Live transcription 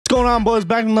What's going on, boys?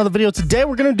 Back with another video. Today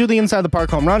we're gonna do the inside the park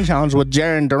home run challenge with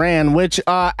Jarren Duran, which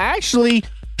actually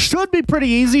should be pretty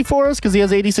easy for us because he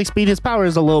has 86 speed. His power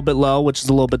is a little bit low, which is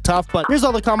a little bit tough, but here's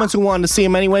all the comments who wanted to see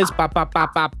him anyways. Bop, bop,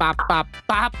 bop, bop, bop, bop,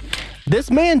 bop. This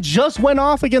man just went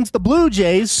off against the Blue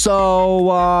Jays,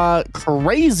 so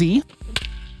crazy.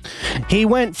 He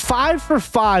went 5 for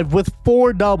 5 with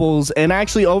 4 doubles, and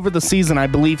actually over the season, I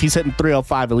believe he's hitting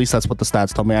 305. At least that's what the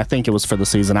stats told me. I think it was for the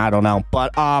season. I don't know.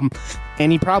 But,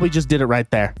 and he probably just did it right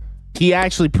there. He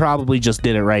actually probably just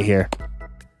did it right here.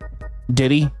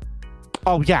 Did he?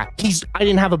 Oh, yeah. I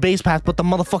didn't have a base pass, but the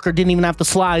motherfucker didn't even have to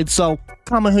slide. So,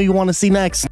 comment who you want to see next.